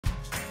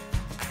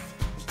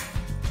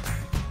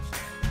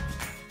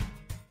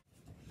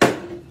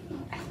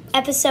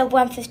Episode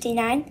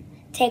 159,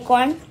 Take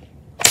 1,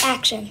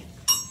 Action.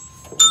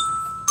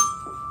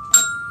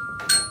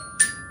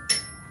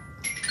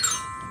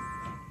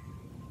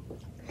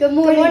 Good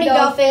morning,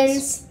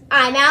 Dolphins.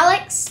 I'm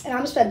Alex. And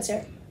I'm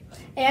Spencer.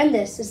 And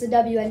this is the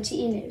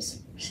WNTE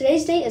News.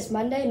 Today's date is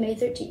Monday, May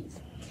 13th.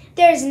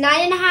 There's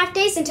 9.5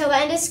 days until the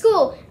end of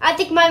school. I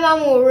think my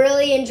mom will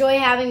really enjoy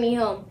having me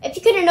home. If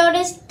you couldn't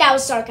notice, that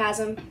was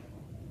sarcasm.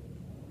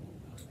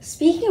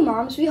 Speaking of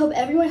moms, we hope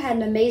everyone had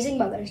an amazing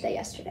Mother's Day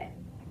yesterday.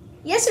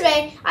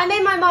 Yesterday, I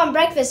made my mom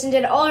breakfast and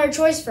did all her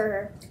chores for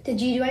her.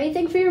 Did you do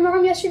anything for your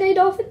mom yesterday,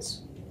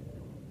 Dolphins?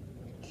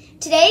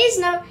 Today's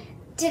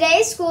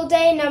school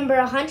day number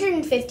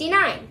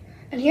 159.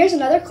 And here's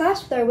another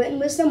class with our Wit and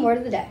Wisdom word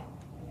of the day.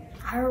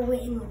 Our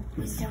Wit and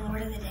Wisdom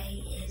word of the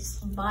day is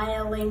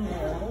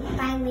bilingual.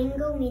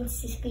 Bilingual means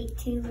to speak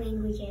two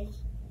languages.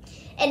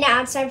 And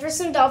now it's time for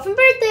some dolphin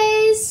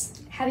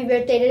birthdays. Happy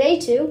birthday today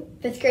to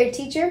 5th grade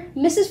teacher,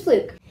 Mrs.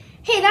 Fluke.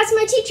 Hey, that's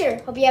my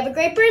teacher. Hope you have a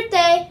great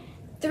birthday.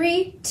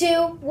 3, 2,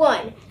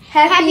 1.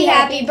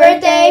 Happy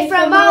birthday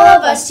from all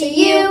of us to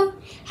you.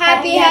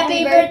 Happy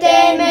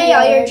birthday, may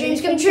all your dreams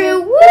come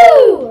true.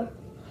 Woo!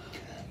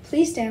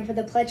 Please stand for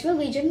the Pledge of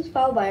Allegiance,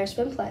 followed by our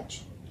spin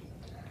pledge.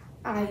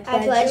 I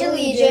pledge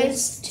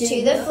allegiance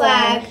to the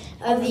flag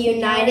of the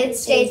United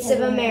States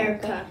of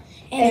America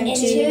and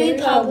to the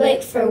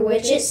republic for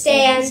which it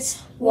stands,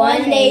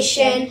 one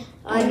nation,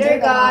 under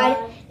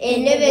God,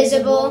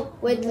 indivisible,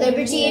 with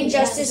liberty and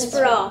justice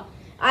for all.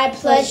 I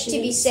pledge to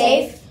be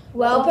safe,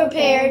 well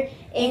prepared,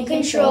 in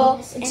control,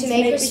 and to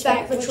make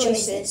respectful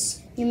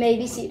choices. You may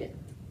be seated.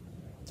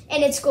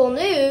 And in school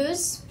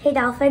news... Hey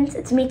Dolphins,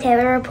 it's me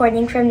Taylor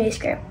reporting from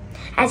Newsgroup.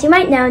 As you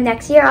might know,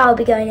 next year I'll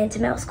be going into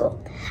middle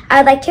school.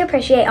 I would like to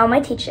appreciate all my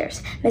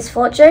teachers, Miss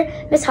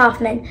Fulcher, Miss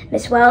Hoffman,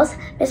 Miss Wells,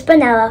 Miss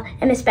Bonello,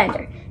 and Miss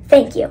Bender.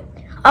 Thank you.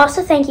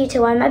 Also thank you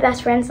to one of my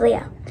best friends,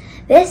 Leah.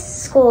 This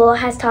school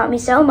has taught me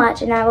so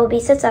much and I will be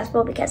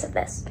successful because of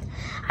this.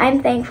 I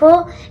am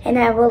thankful and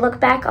I will look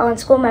back on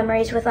school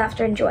memories with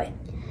laughter and joy.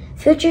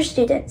 Future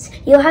students,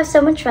 you'll have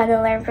so much fun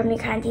and learn from your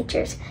kind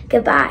teachers.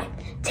 Goodbye.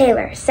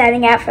 Taylor,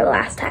 signing out for the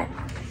last time.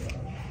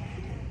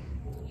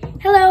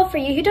 Hello, for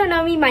you who don't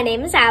know me, my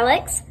name is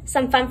Alex.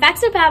 Some fun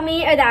facts about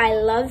me are that I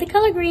love the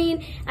color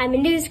green, I'm a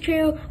news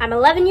crew, I'm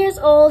 11 years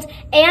old,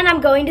 and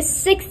I'm going to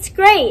 6th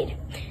grade.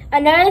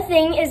 Another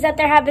thing is that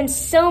there have been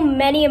so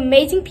many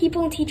amazing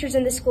people and teachers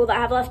in the school that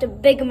have left a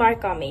big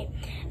mark on me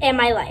and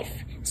my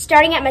life,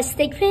 starting at Miss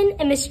Thigpen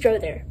and Miss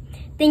Strother.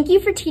 Thank you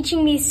for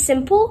teaching me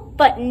simple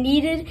but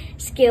needed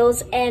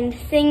skills and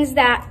things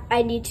that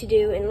I need to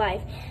do in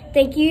life.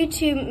 Thank you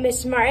to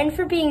Miss Martin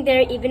for being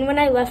there even when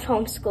I left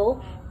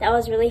homeschool. That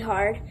was really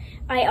hard.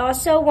 I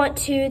also want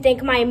to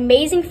thank my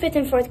amazing 5th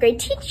and 4th grade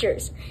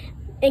teachers,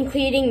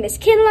 including Miss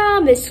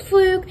Kinlaw, Miss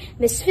Fluke,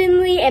 Miss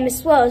Finley, and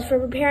Miss Wells for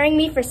preparing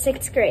me for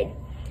 6th grade.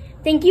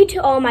 Thank you to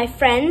all my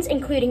friends,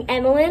 including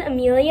Emmeline,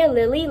 Amelia,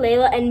 Lily,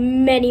 Layla,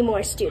 and many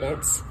more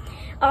students.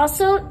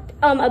 Also,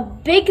 a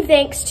big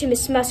thanks to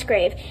Miss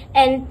Musgrave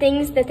and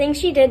the things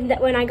she did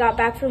when I got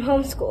back from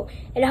homeschool.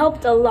 It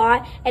helped a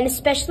lot, and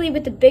especially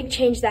with the big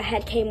change that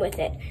had came with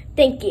it.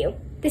 Thank you.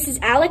 This is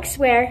Alex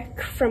Ware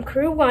from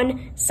Crew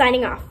 1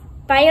 signing off.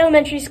 Bye,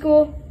 elementary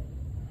school.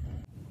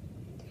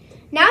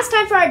 Now it's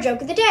time for our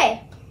joke of the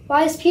day.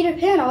 Why is Peter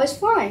Pan always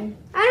flying?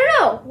 I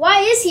don't know.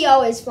 Why is he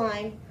always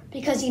flying?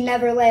 Because he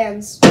never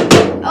lands.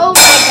 Oh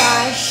my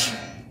gosh.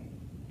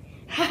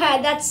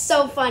 That's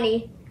so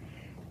funny.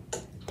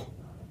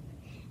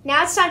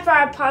 Now it's time for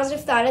our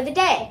positive thought of the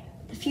day.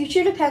 The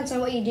future depends on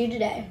what you do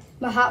today.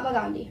 Mahatma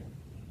Gandhi.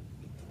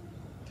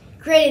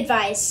 Great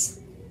advice.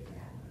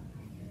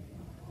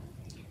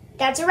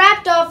 That's a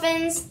wrap,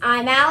 Dolphins.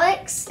 I'm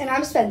Alex. And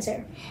I'm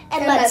Spencer.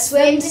 And let's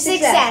swim to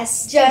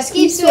success. Just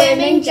keep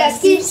swimming,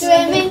 just keep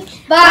swimming.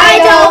 Bye,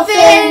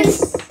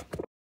 Dolphins!